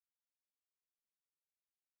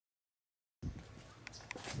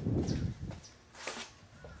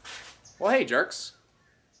Well, hey, jerks.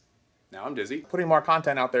 Now I'm dizzy. Putting more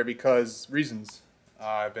content out there because reasons.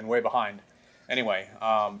 I've been way behind. Anyway,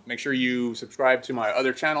 make sure you subscribe to my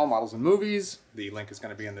other channel, Models and Movies. The link is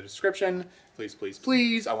going to be in the description. Please, please,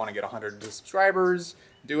 please. I want to get 100 subscribers.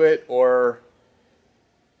 Do it or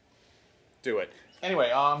do it. Anyway,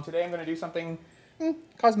 today I'm going to do something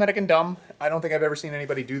cosmetic and dumb. I don't think I've ever seen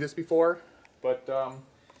anybody do this before. But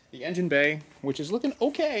the engine bay, which is looking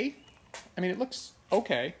okay. I mean, it looks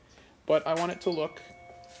okay. But I want it to look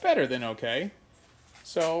better than okay.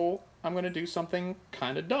 So I'm going to do something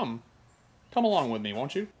kind of dumb. Come along with me,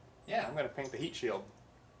 won't you? Yeah, I'm going to paint the heat shield.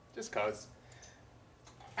 Just cause.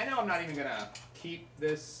 I know I'm not even going to keep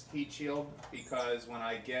this heat shield because when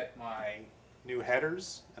I get my new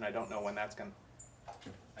headers, and I don't know when that's going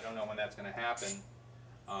to happen.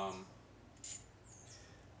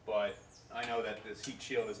 But I know that this heat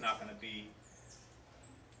shield is not going to be,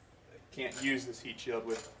 can't use this heat shield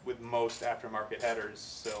with most aftermarket headers,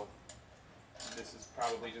 so this is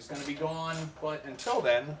probably just going to be gone. But until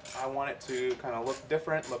then, I want it to kind of look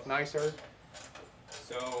different, look nicer.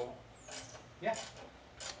 So yeah,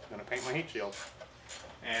 I'm going to paint my heat shield.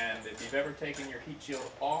 And if you've ever taken your heat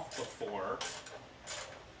shield off before,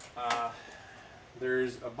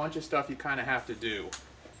 there's a bunch of stuff you kind of have to do.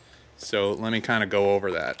 So let me kind of go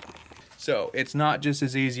over that. So it's not just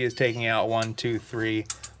as easy as taking out 1, 2, 3,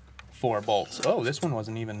 4 bolts. Oh, this one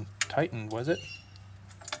wasn't even tightened, was it?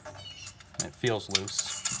 It feels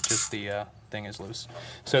loose. Just the thing is loose.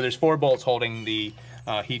 So there's 4 bolts holding the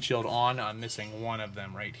heat shield on. I'm missing one of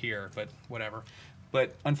them right here, but whatever.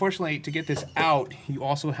 But unfortunately, to get this out, you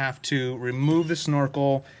also have to remove the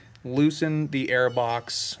snorkel, loosen the air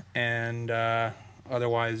box, and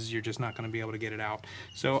otherwise you're just not going to be able to get it out.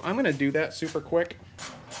 So I'm going to do that super quick.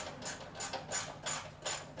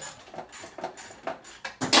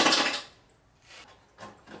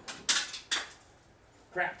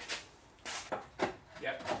 Crap.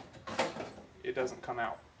 Yep. It doesn't come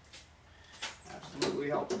out. Absolutely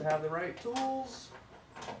helps to have the right tools.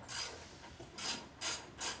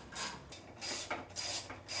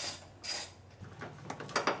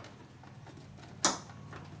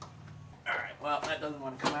 Alright, well, that doesn't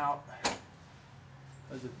want to come out.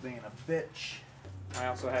 Because it's being a bitch. I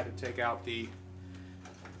also had to take out the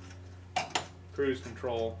cruise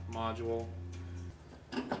control module.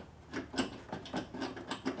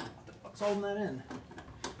 Holding that in.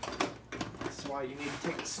 That's why you need to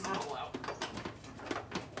take the snorkel out.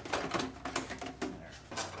 There.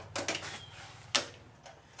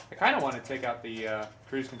 I kind of want to take out the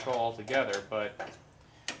cruise control altogether, but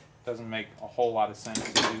it doesn't make a whole lot of sense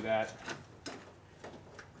to do that.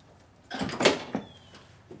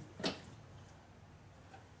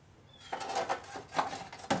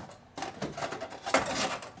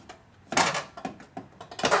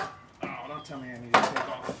 Oh, don't tell me I need to take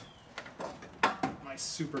off my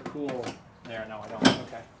super cool. There, no, I don't.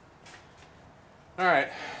 Okay. Alright,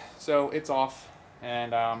 so it's off,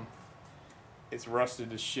 and it's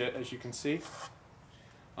rusted as shit, as you can see.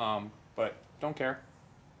 But don't care.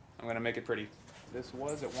 I'm going to make it pretty. This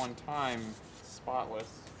was at one time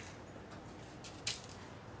spotless,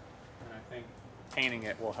 and I think painting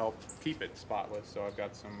it will help keep it spotless. So I've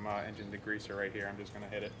got some engine degreaser right here. I'm just going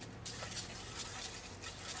to hit it.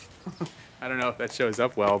 I don't know if that shows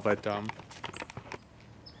up well, but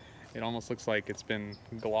it almost looks like it's been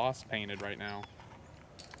gloss painted right now.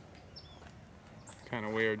 Kind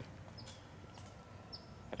of weird.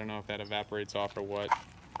 I don't know if that evaporates off or what.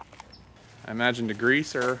 I imagine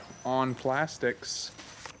degreaser on plastics,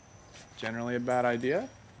 generally a bad idea.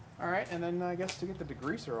 Alright, and then I guess to get the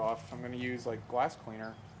degreaser off, I'm going to use like glass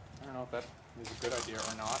cleaner. I don't know if that is a good idea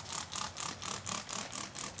or not.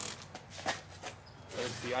 But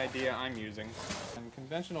it's the idea I'm using. And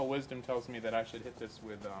conventional wisdom tells me that I should hit this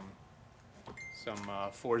with some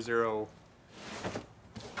 4-0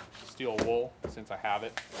 steel wool, since I have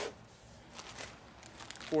it.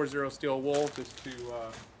 4-0 steel wool, just to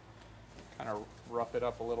kind of rough it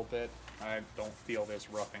up a little bit. I don't feel this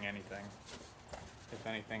roughing anything. If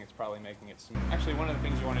anything, it's probably making it smooth. Actually, one of the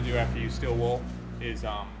things you want to do after you use steel wool is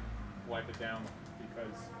wipe it down,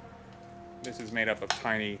 because this is made up of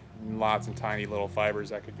tiny, lots and tiny little fibers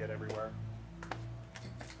that could get everywhere.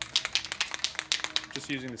 Just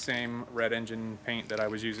using the same red engine paint that I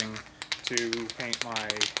was using to paint my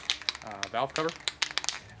valve cover.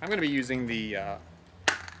 I'm going to be using the a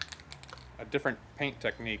different paint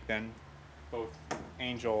technique than both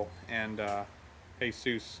Angel and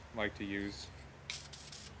Jesus like to use.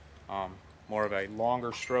 More of a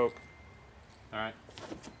longer stroke. All right.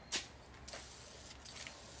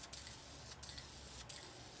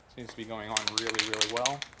 Seems to be going on really, really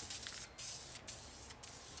well.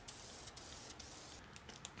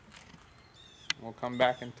 We'll come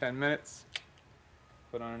back in 10 minutes,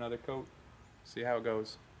 put on another coat, see how it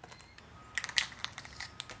goes.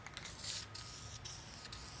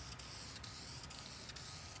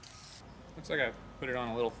 Looks like I put it on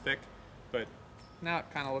a little thick, but now it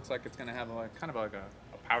kind of looks like it's going to have a, kind of like a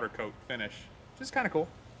powder coat finish, which is kind of cool.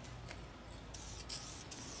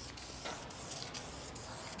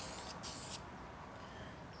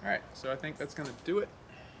 Alright, so I think that's going to do it.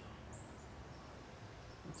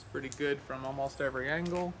 It's pretty good from almost every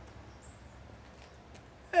angle.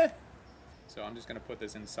 So I'm just going to put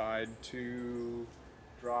this inside to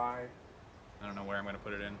dry. I don't know where I'm going to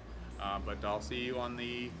put it in, but I'll see you on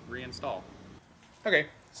the reinstall. Okay,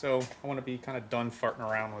 so I want to be kind of done farting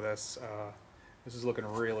around with this. This is looking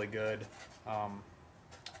really good. I'm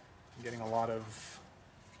getting a lot of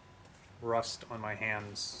rust on my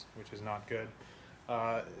hands, which is not good.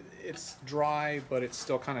 It's dry, but it's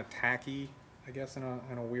still kind of tacky, I guess, in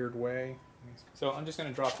a weird way. So I'm just going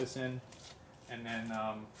to drop this in and then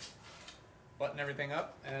button everything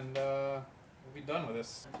up, and we'll be done with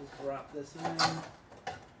this. Just drop this in.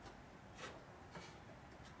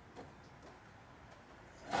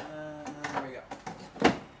 There we go.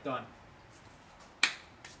 Done.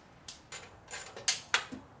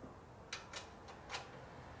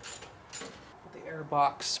 Put the air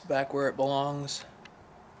box back where it belongs.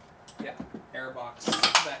 Yeah, air box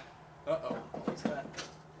back. Uh-oh, what's that?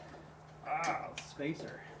 Ah,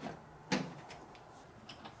 spacer.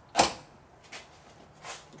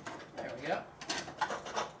 There we go.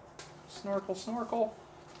 Snorkel, snorkel.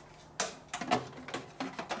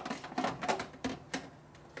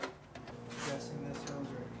 Guessing this goes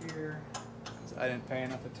right here. I didn't pay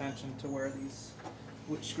enough attention to where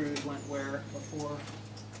which screws went where before.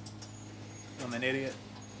 I'm an idiot.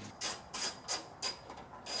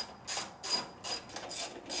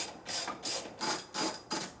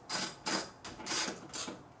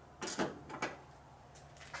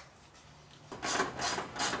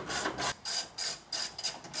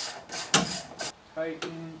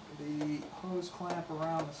 Tighten the hose clamp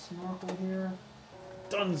around the snorkel here.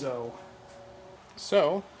 Dunzo.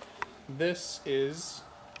 So, this is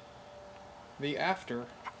the after.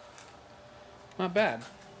 Not bad.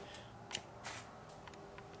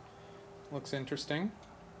 Looks interesting.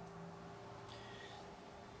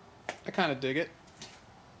 I kind of dig it.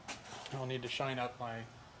 I'll need to shine up my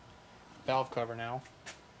valve cover now.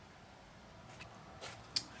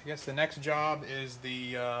 I guess the next job is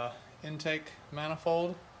the intake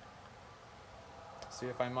manifold. See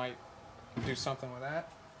if I might do something with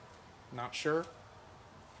that. Not sure.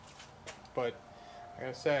 But I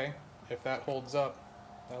gotta say, if that holds up,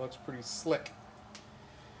 that looks pretty slick.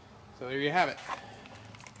 So there you have it.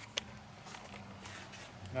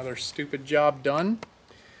 Another stupid job done.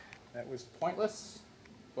 That was pointless,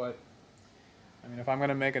 but I mean, if I'm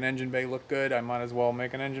gonna make an engine bay look good, I might as well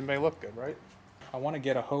make an engine bay look good, right? I want to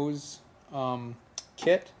get a hose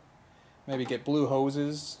kit. Maybe get blue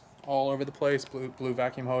hoses all over the place, blue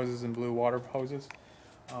vacuum hoses and blue water hoses.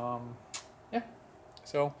 Yeah,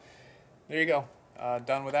 so there you go.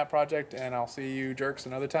 Done with that project, and I'll see you jerks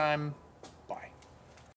another time.